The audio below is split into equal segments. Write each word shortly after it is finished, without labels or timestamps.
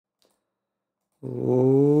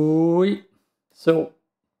Oi. So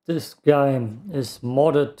this game is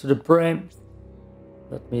modded to the brim.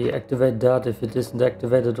 Let me activate that if it isn't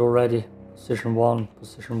activated already. Position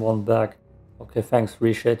 1 back. Okay, thanks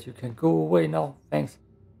Reshade, you can go away now, thanks.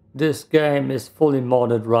 This game is fully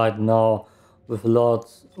modded right now with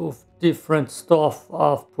lots of different stuff.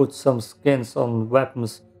 I've put some skins on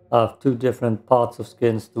weapons. I have two different parts of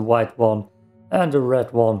skins, the white one and the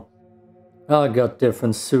red one. I got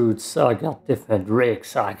different suits, I got different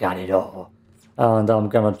rigs, I got it all. And I'm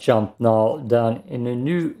gonna jump now down in a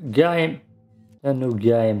new game. And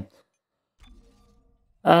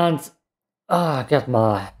I got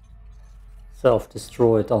myself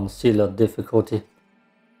destroyed on Zealot Difficulty.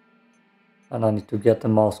 And I need to get the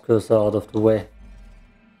mouse cursor out of the way.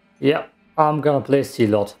 Yeah, I'm gonna play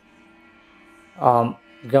Zealot. I'm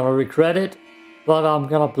gonna regret it, but I'm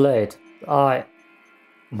gonna play it. I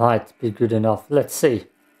might be good enough. Let's see.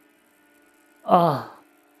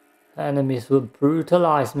 Enemies will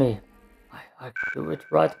brutalize me. I can do it,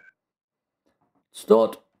 right?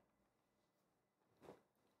 Start.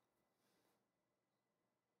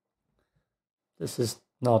 This is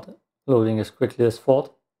not loading as quickly as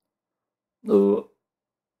thought. Ooh.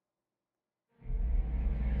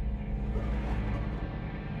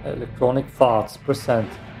 Electronic farts present.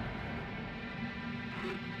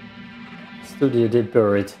 Studio they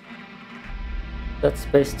buried. That's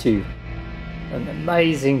Space 2. An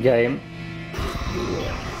amazing game.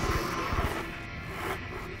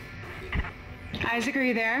 Isaac, are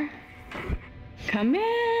you there? Come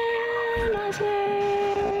in,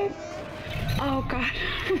 Isaac. Oh God,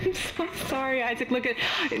 I'm so sorry, Isaac. Look at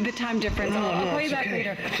the time difference. I'll call you back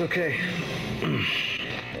later. It's okay.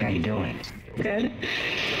 How you doing? Good.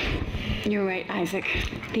 You're right, Isaac.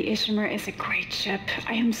 The Ishimar is a great ship.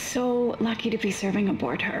 I am so lucky to be serving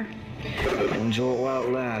aboard her. Enjoy it while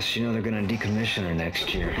it lasts. You know they're gonna decommission her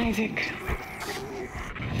next year. Isaac,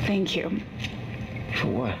 thank you. For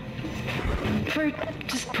what? For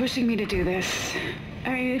just pushing me to do this.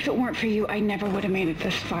 I mean, if it weren't for you, I never would have made it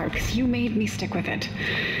this far, because you made me stick with it.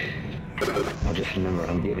 I'll just remember,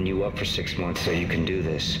 I'm giving you up for 6 months so you can do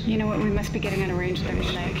this. You know what? We must be getting on a range third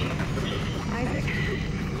leg. Isaac?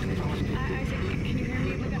 Isaac, can you hear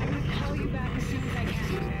me? Look, I'm gonna call you back as soon as I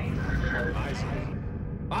can, okay?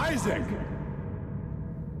 Isaac!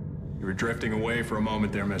 You were drifting away for a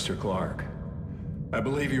moment there, Mr. Clark. I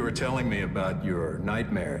believe you were telling me about your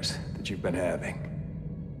nightmares that you've been having.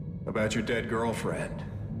 About your dead girlfriend.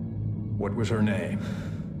 What was her name?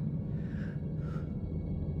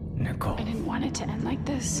 Nicole. I didn't want it to end like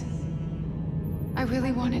this. I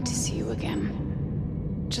really wanted to see you again.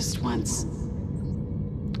 Just once.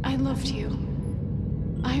 I loved you.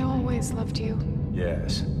 I always loved you.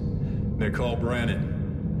 Yes. Nicole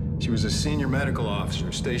Brennan. She was a senior medical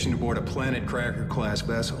officer stationed aboard a Planet Cracker-class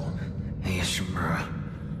vessel. Hey, Ishimura.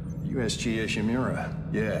 USG Ishimura,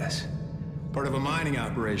 yes. Part of a mining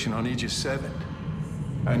operation on Aegis 7.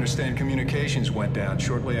 I understand communications went down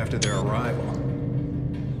shortly after their arrival.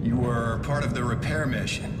 You were part of the repair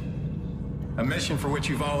mission. A mission for which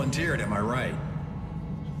you volunteered, am I right?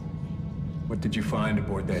 What did you find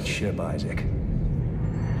aboard that ship, Isaac?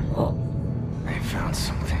 Oh, I found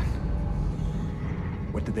something.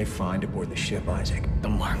 What did they find aboard the ship, Isaac? The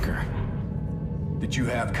marker. Did you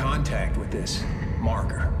have contact with this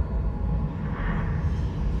marker?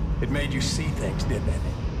 It made you see things, didn't it?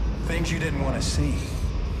 Things you didn't want to see.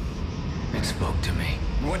 It spoke to me.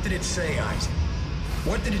 What did it say, Isaac?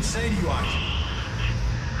 What did it say to you, Isaac?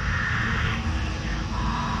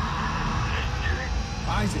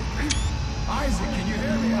 Isaac! Isaac, can you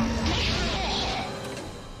hear me?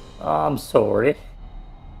 I'm sorry.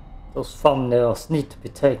 Those thumbnails need to be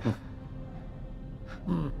taken.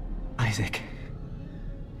 Isaac.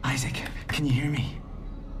 Isaac, can you hear me?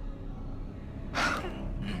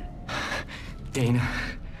 Dana,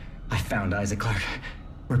 I found Isaac Clark.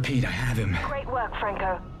 Repeat, I have him. Great work,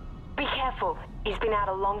 Franco. Be careful. He's been out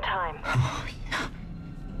a long time. Oh, yeah.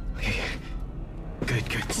 Okay.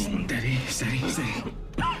 Good. Steady.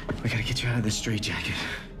 We gotta get you out of this straitjacket.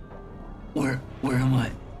 Where am I?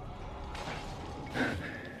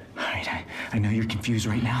 Alright, I know you're confused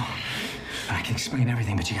right now. I can explain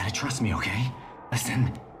everything, but you gotta trust me, okay?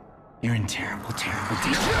 Listen, you're in terrible danger.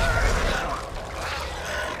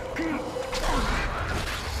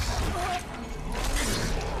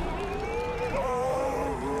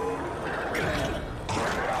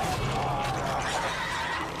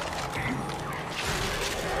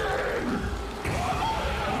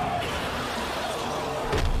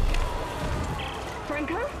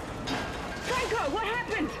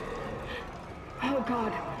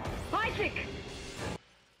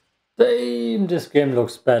 Damn, this game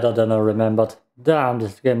looks better than I remembered. Damn,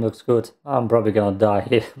 this game looks good. I'm probably gonna die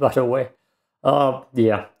here, by the way.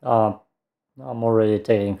 Yeah, I'm already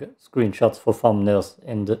taking screenshots for thumbnails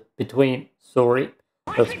in the between. Sorry.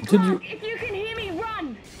 Let's continue. If you can hear me,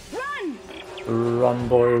 run! Run! Run,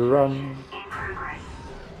 boy, run.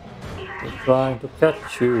 They're trying to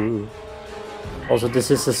catch you. Also, this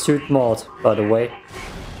is a suit mod, by the way.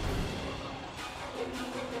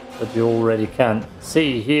 That you already can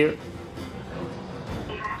see here.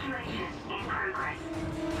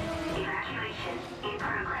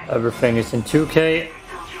 Everything is in 2K.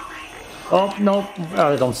 Oh, no,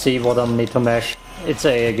 I don't see what I need to mesh. It's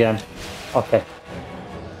A again. Okay.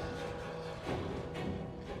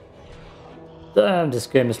 Damn, this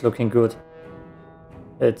game is looking good.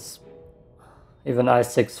 It's... Even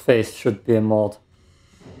Isaac's face should be a mod.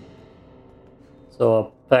 So I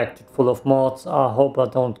packed it full of mods. I hope I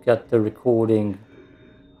don't get the recording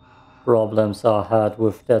problems I had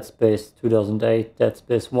with Dead Space 2008, Dead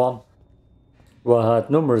Space 1. Where I had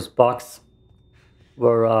numerous bugs.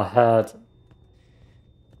 Where I had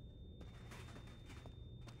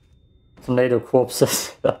tornado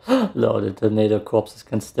corpses. No, the tornado corpses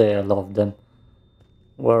can stay, I love them.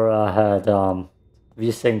 Where I had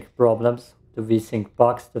VSync problems. The VSync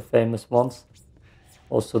bugs, the famous ones.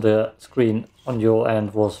 Also the screen on your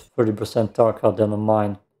end was 30% darker than on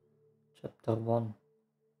mine. Chapter 1.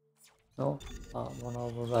 No? One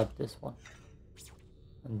override this one.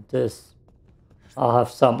 And this. I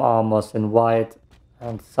have some armors in white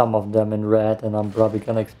and some of them in red, and I'm probably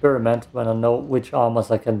gonna experiment when I know which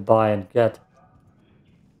armors I can buy and get.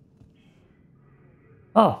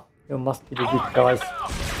 Oh, you must be the good guys.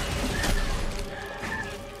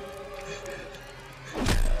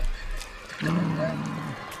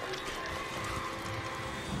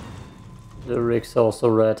 The rig's also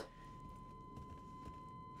red.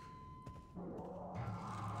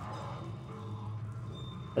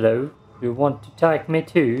 Hello? You want to take me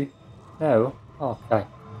too? No? Okay.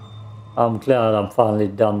 I'm glad I'm finally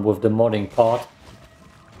done with the modding part.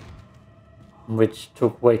 Which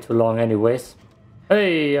took way too long anyways.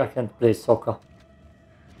 Hey, I can't play soccer.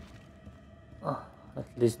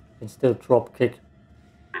 At least I can still drop kick.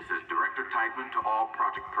 This is Director Teichman to all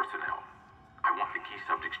project personnel. I want the key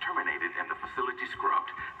subjects terminated and the facility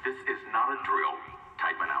scrubbed. This is not a drill.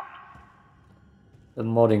 Teichman out. The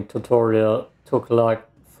modding tutorial took like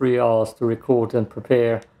 3 hours to record and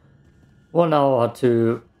prepare. 1 hour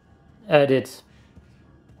to edit.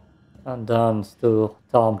 And then still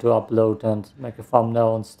time to upload and make a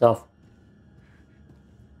thumbnail and stuff.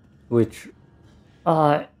 Which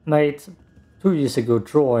I made 2 years ago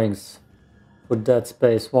drawings for Dead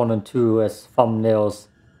Space 1 and 2 as thumbnails.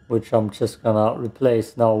 Which I'm just gonna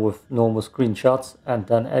replace now with normal screenshots and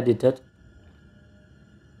then edit it.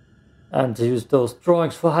 And use those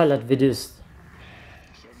drawings for highlight videos.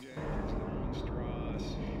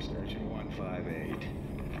 Searching 158.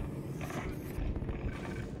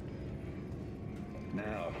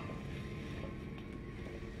 Now.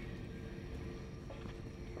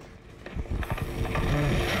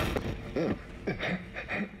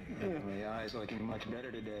 The eye's looking much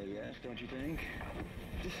better today, yes, don't you think?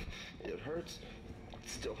 It hurts. It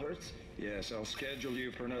still hurts? Yes, I'll schedule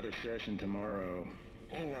you for another session tomorrow.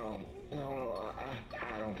 No,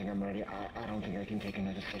 I don't think I'm ready. I don't think I can take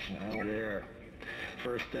another session. There.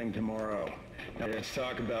 First thing tomorrow. Now let's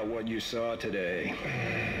talk about what you saw today.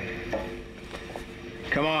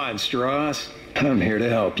 Come on, Strauss. I'm here to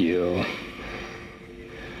help you.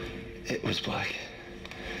 It was black.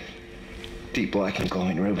 Deep black and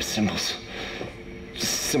glowing red with symbols.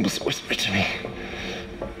 Symbols whispered to me.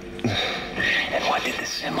 And what did the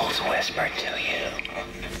symbols whisper to you?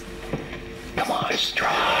 Come on,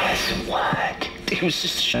 Strauss, what? It was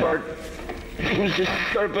just short. It was just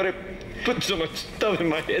short, but it put so much stuff in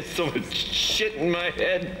my head, so much shit in my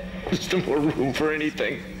head. There's no more room for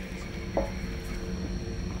anything.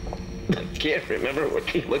 I can't remember what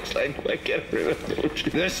he looks like. I can't remember what he...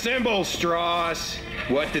 The symbols, Strauss.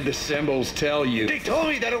 What did the symbols tell you? They told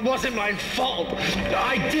me that it wasn't my fault.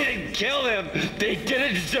 I didn't kill them. They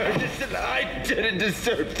didn't deserve this, and I didn't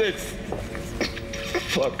deserve this.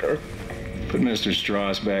 Fucker. Put Mr.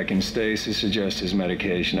 Strauss back in stasis, adjust his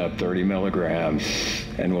medication up 30 milligrams,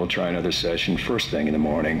 and we'll try another session first thing in the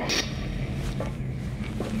morning.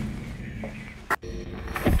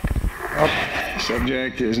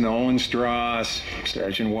 Subject is Nolan Strauss,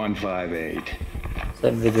 Station 158.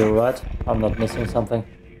 Same video, right? I'm not missing something.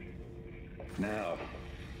 Now.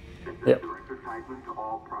 Yep.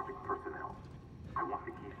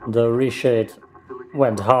 The reshade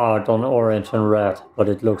went hard on orange and red, but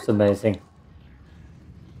it looks amazing.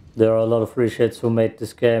 There are a lot of reshades who made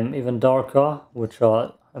this game even darker, which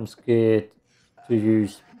I'm scared to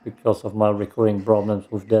use because of my recurring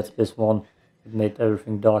problems with Dead Space 1. It made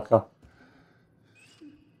everything darker.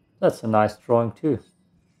 That's a nice drawing too.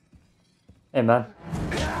 Hey man.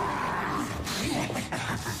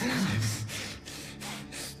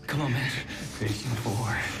 Come on, man. Patient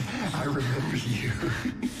 4. I remember you.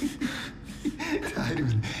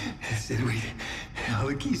 Tideman said all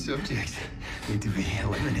the key subjects need to be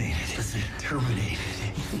eliminated, terminated.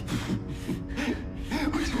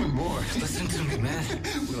 Which one more? Listen to me, man.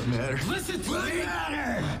 Will it matter? Listen to me!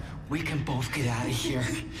 Matter! We can both get out of here.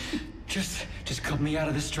 Just cut me out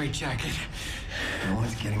of the straitjacket. No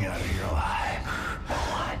one's getting out of here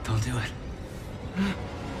alive. Don't do it.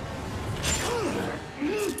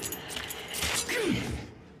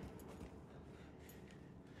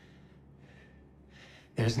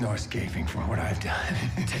 There's no escaping from what I've done.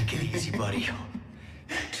 Take it easy, buddy.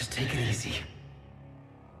 Just take it easy.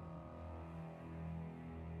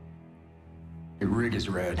 Your rig is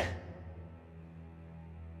red.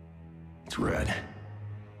 It's red.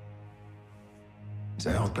 There's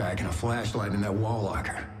a health pack and a flashlight in that wall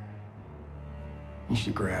locker. You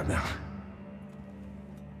should grab them.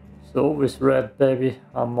 It's always red, baby.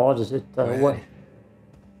 I modded it that way.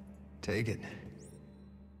 Take it.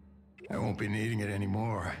 I won't be needing it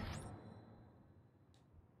anymore.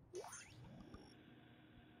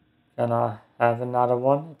 Can I have another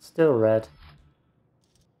one? It's still red.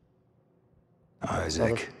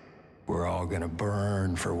 Isaac, we're all gonna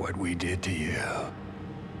burn for what we did to you.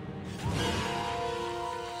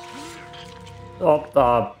 Oh,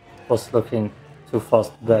 I was looking too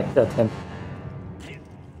fast back at him.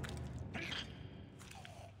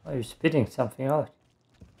 Are you spitting something out?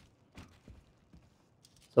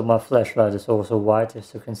 So my flashlight is also white,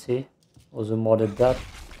 as you can see. Also modded that.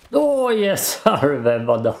 Oh yes, I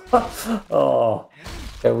remember now. Oh,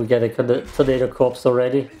 okay, we get a tornado corpse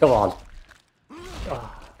already. Come on.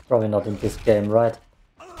 Oh, probably not in this game, right?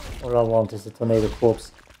 All I want is a tornado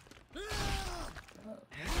corpse.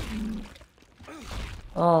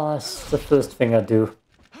 Oh, that's the first thing I do.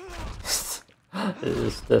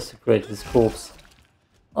 Is desecrate this corpse.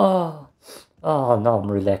 Oh, now I'm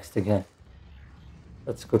relaxed again.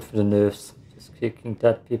 That's good for the nerves. Just kicking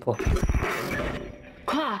dead people.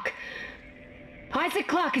 Clark! Isaac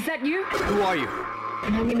Clark, is that you? Who are you?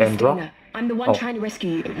 My name is Dana. I'm the one trying to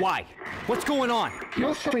rescue you. Why? What's going on?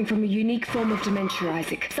 You're suffering from a unique form of dementia,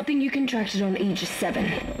 Isaac. Something you contracted on Aegis 7.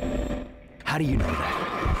 How do you know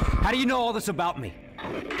that? How do you know all this about me?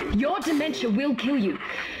 Your dementia will kill you.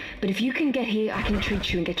 But if you can get here, I can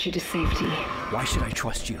treat you and get you to safety. Why should I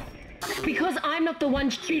trust you? Because I'm not the one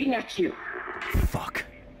shooting at you. Fuck.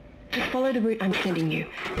 Just follow the route I'm sending you.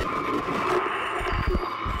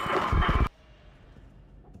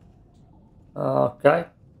 Okay.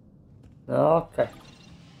 Okay.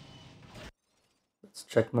 Let's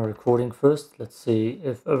check my recording first. Let's see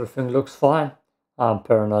if everything looks fine. I'm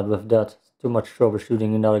paranoid with that. Too much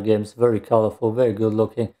troubleshooting in other games. Very colorful, very good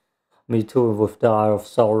looking. Me too, with the Eye of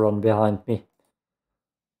Sauron behind me.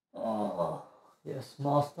 Oh, yes,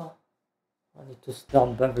 master. I need to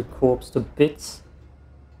stomp every corpse to bits.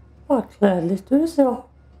 I'll gladly do so.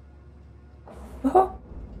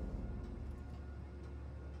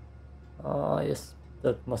 Ah, yes,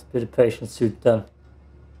 that must be the patient suit then.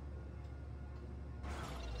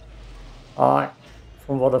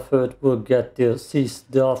 From what I've heard, we'll get DLC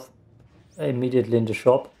stuff immediately in the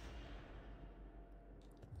shop.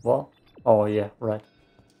 What? Oh yeah, right.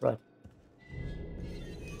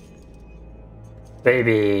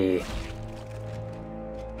 Baby!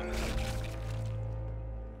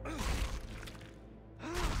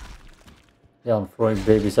 Yeah, I'm throwing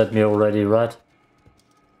babies at me already, right?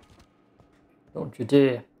 Don't you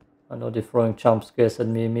dare. I know they're throwing jump scares at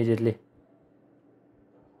me immediately.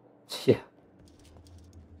 Yeah.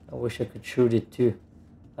 I wish I could shoot it too.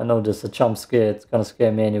 I know there's a jump scare, it's gonna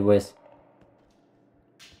scare me anyways.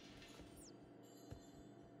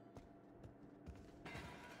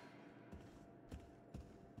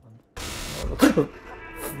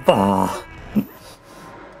 Bah!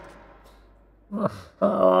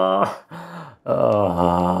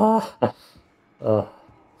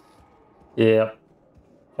 Yeah,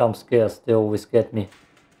 jump scares, they always get me.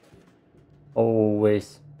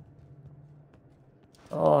 Always.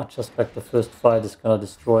 Oh, just like the first fight is gonna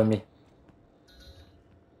destroy me.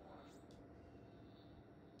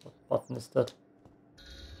 What button is that?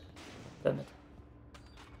 Damn it.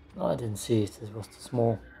 No, I didn't see it, it was too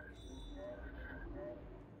small.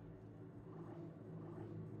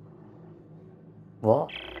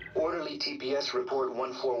 What? Orderly TPS report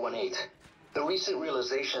 1418. The recent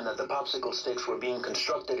realization that the popsicle sticks were being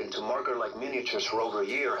constructed into marker-like miniatures for over a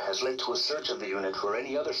year has led to a search of the unit for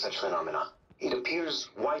any other such phenomena. It appears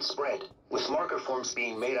widespread, with marker forms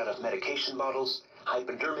being made out of medication bottles,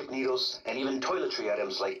 hypodermic needles, and even toiletry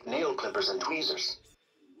items like nail clippers and tweezers.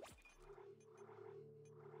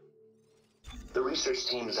 The research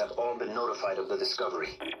teams have all been notified of the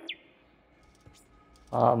discovery.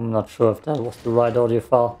 I'm not sure if that was the right audio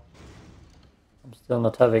file. I'm still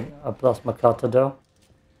not having a plasma cutter though.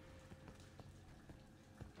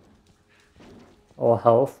 Or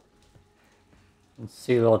health. And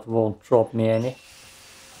Zealot won't drop me any.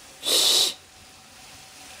 Shh.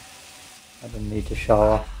 I don't need to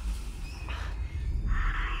shower.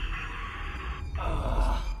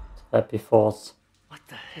 Happy thoughts. What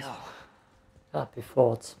the hell? Happy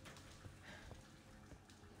thoughts.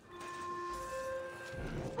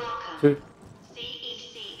 Welcome,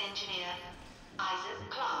 CEC engineer Isaac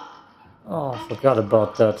Clark. Oh, I forgot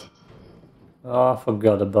about that. Oh, I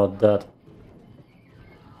forgot about that.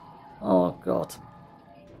 Oh god.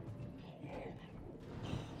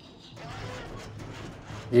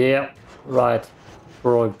 Yeah, right.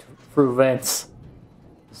 Broke through vents.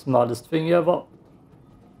 Smartest thing ever.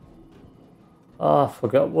 Ah, I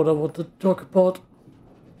forgot what I wanted to talk about.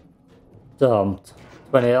 Damn.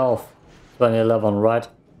 2011, right?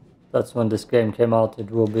 That's when this game came out. It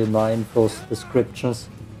will be my info's descriptions.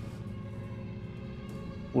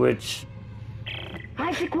 Which...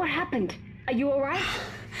 Isaac, what happened? Are you alright?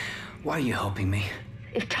 Why are you helping me?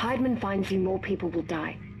 If Tideman finds you, more people will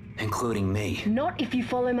die. Including me. Not if you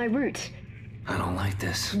follow my route. I don't like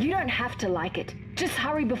this. You don't have to like it. Just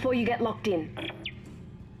hurry before you get locked in.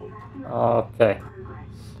 Okay.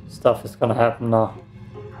 Stuff is gonna happen now.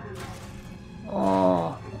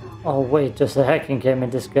 Oh wait, there's a hacking game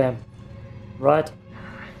in this game. Right?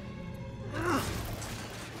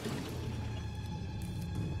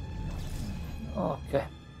 Okay.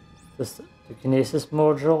 This the kinesis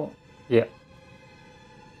module? Yeah.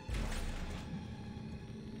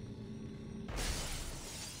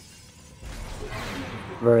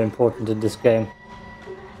 Very important in this game.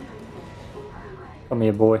 Come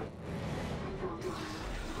here, boy.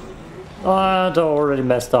 Ah, they already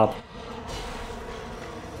messed up.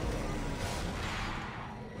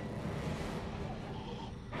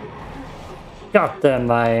 God damn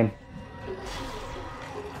my aim.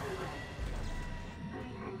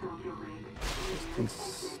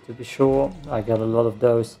 To be sure, I got a lot of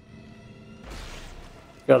those.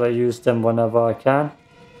 Gotta use them whenever I can.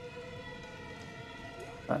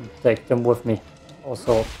 And take them with me.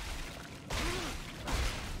 Also.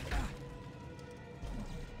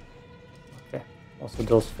 Okay. Also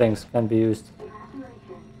those things can be used.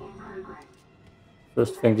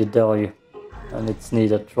 First thing they tell you. And it's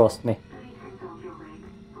needed, trust me.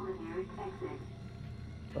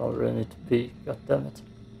 I really need to pee, god damn it.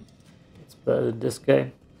 It's better in this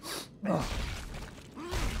game. Oh.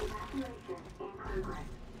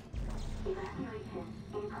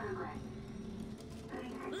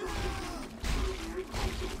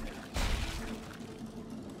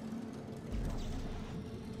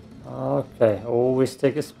 Okay, always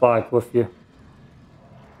take a spike with you.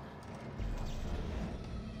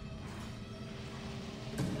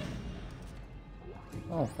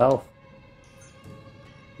 Oh, health.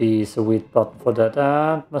 B is a weak button for that,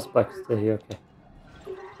 and my spike is still here, okay.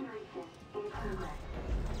 Give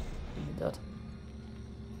me that.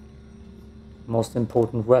 Most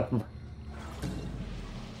important weapon.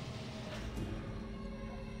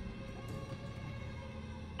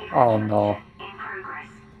 Oh no.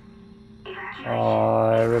 Oh,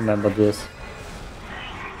 I remember this.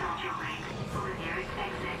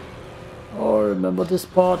 Oh, I remember this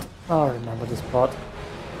part. Oh, I remember this part.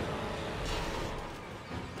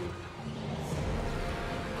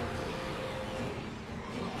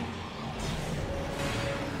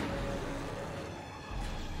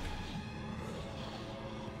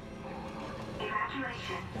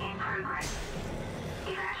 Evacuation in progress.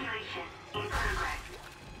 Evacuation in progress.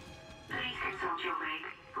 Please consult your rig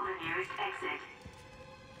for the nearest exit.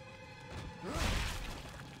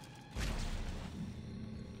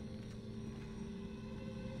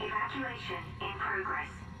 Evacuation in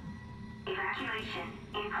progress. Evacuation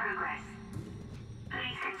in progress.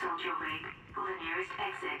 Please consult your rig for the nearest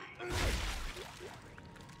exit.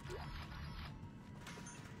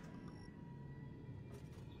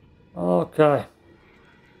 Okay.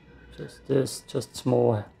 Just this, just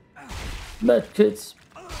small medkits.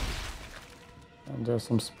 And there's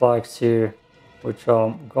some spikes here, which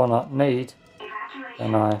I'm gonna need.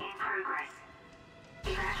 And I...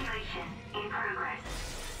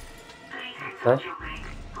 Okay.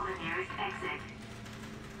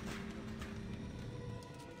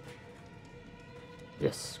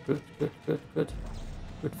 Yes, good.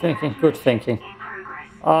 Good thinking, good thinking.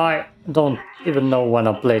 I don't even know when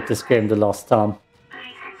I played this game the last time.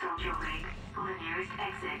 Please consult your rig for the nearest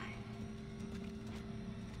exit.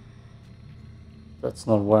 That's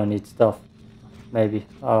not where I need stuff. Maybe.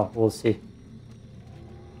 We'll see.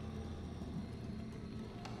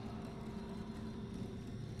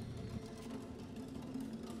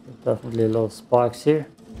 Definitely a lot of spikes here.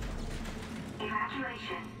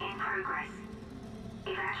 Evacuation in progress.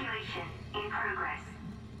 Evacuation in progress.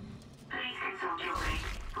 Please consult your rig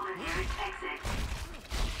for the nearest exit.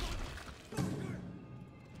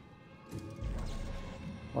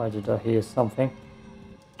 Why did I hear something?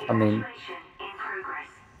 I mean, Evacuation in progress.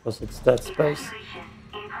 because it's that space. Evacuation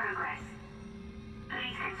in progress.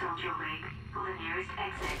 Please consult your rig for the nearest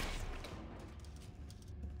exit.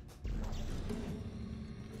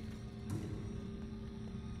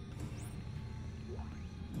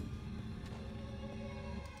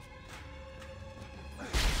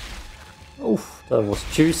 Oof, that was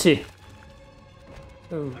juicy.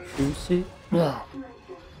 So juicy. Yeah.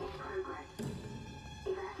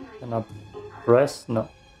 Can I press? No.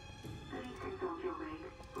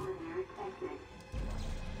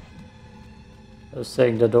 I was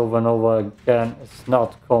saying that over and over again. It's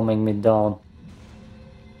not calming me down.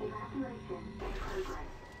 Evacuation in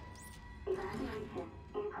progress. Evacuation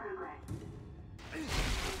in progress.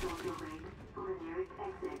 Consult your rig for the nearest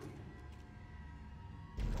exit.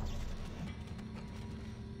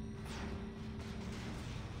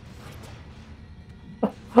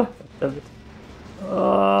 Damn it.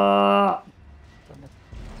 Damn it.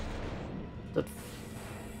 That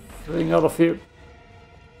thing out of here.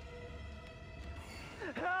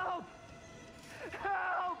 Help!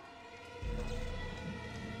 Help!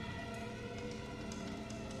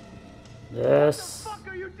 Yes. What the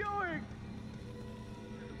fuck are you doing?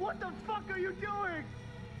 What the fuck are you doing?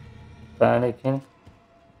 Panicking.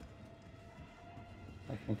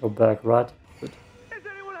 I can go back, right? Good. Is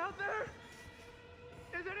anyone out there?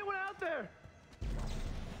 Is anyone out there?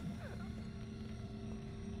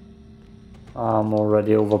 I'm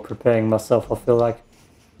already over preparing myself, I feel like.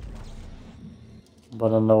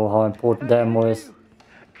 But I know how important the ammo is.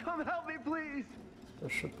 Come help me, please.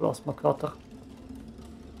 Special plasma cutter.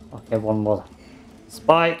 Okay, one more.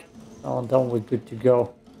 Spike! Oh, then we're good to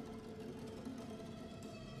go.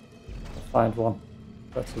 I'll find one.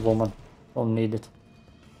 That's a woman. Don't need it.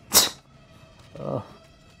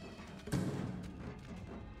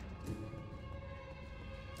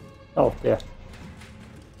 Oh, there.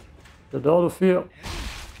 Get out of here.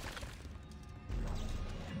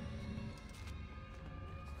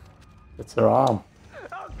 That's her arm.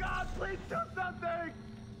 Oh God, please do something!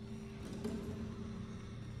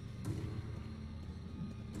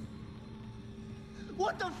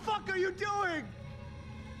 What the fuck are you doing?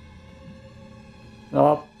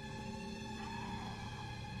 No.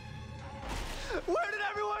 Where did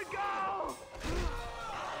everyone go?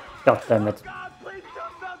 God damn it. God, please do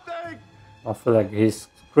something! I feel like he's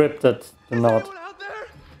scripted to not. Anyone out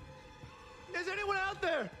there? Is anyone out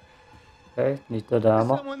there? Okay, need that Is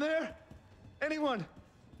ammo. someone there? Anyone?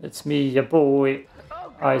 It's me, your boy,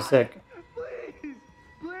 Oh, God. Isaac. Please,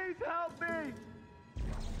 please help me!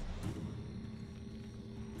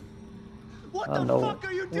 What I the know fuck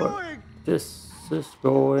are you where doing? this is What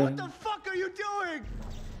going. the fuck are you doing?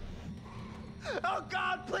 Oh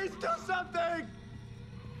God, please do something!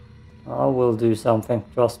 I will do something,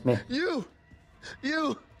 trust me. You!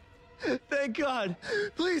 Thank God!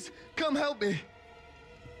 Please, come help me!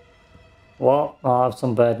 Well, I have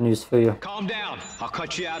some bad news for you. Calm down. I'll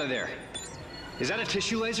cut you out of there. Is that a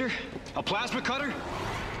tissue laser? A plasma cutter?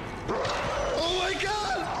 Oh my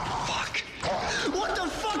God! Fuck. What the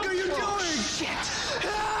fuck are you doing? Shit.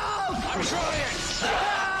 Help! I'm trying.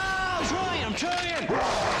 Help! I'm trying.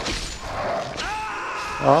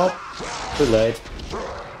 Oh, too late.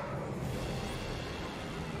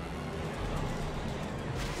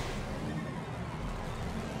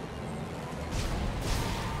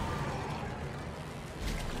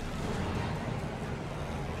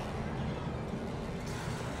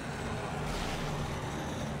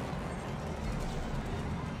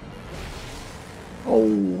 Oh,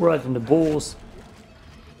 right in the balls.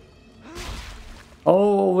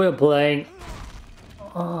 Oh, we're playing.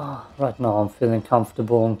 Right now I'm feeling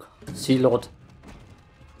comfortable on Zealot.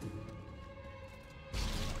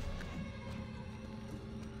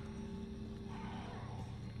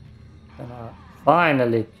 Can I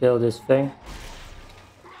finally kill this thing?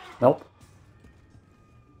 Nope.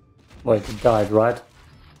 Wait, it died, right?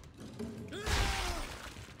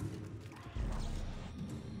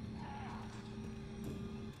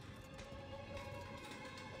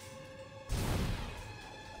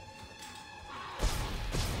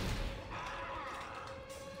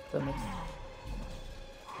 damn it.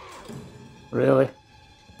 Really?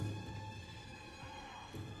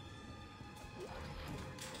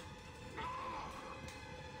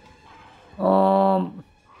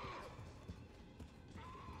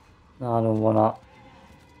 No, I don't wanna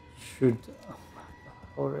shoot. Oh my god,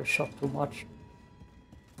 I already shot too much.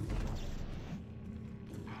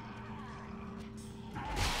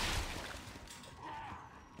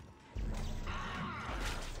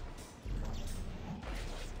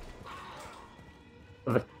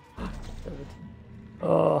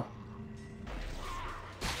 Oh,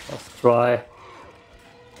 let's try.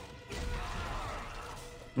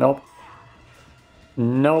 Nope.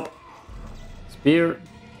 Nope. Spear.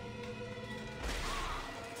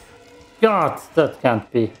 God, that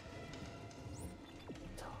can't be.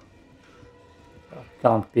 That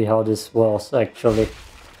can't be how this was actually.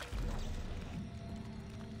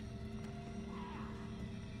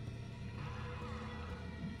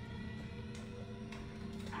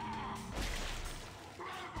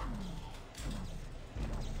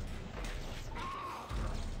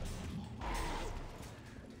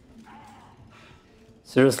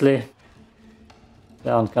 Seriously?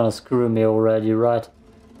 They aren't gonna screw me already, right?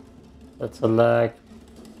 That's a lag.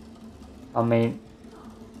 I mean...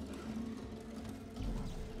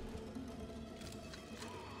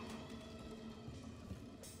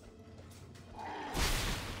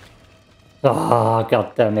 Ah,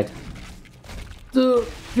 god damn it.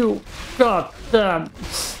 You god damn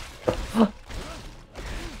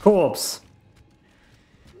corpse.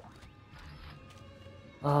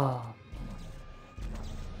 Ah.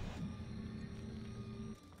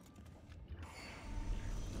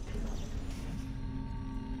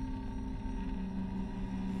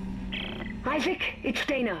 Isaac, it's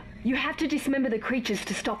Dana. You have to dismember the creatures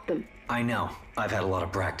to stop them. I know. I've had a lot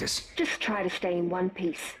of practice. Just try to stay in one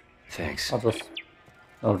piece. Thanks.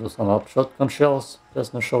 I'll just unlock shotgun shells.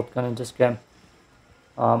 There's no shotgun in this game.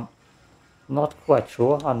 Not quite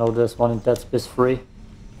sure. I know there's one in Dead Space 3.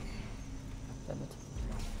 Damn it.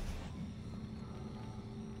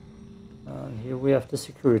 And here we have the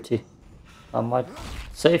security. I might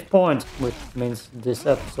save point, which means this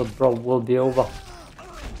episode will be over.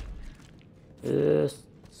 Yes,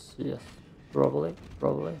 probably.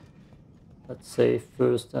 Let's save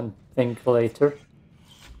first and think later.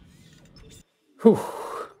 Whew.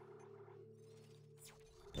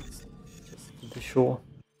 Just to be sure.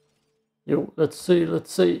 Yo, let's see.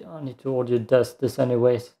 I need to audio test this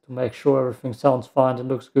anyways to make sure everything sounds fine and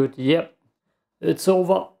looks good. Yep, it's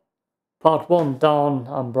over. Part 1 down.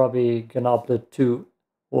 I'm probably gonna upload 2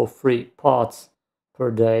 or 3 parts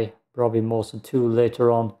per day. Probably more than 2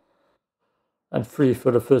 later on. And 3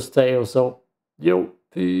 for the first day or so. Yo,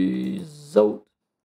 peace out.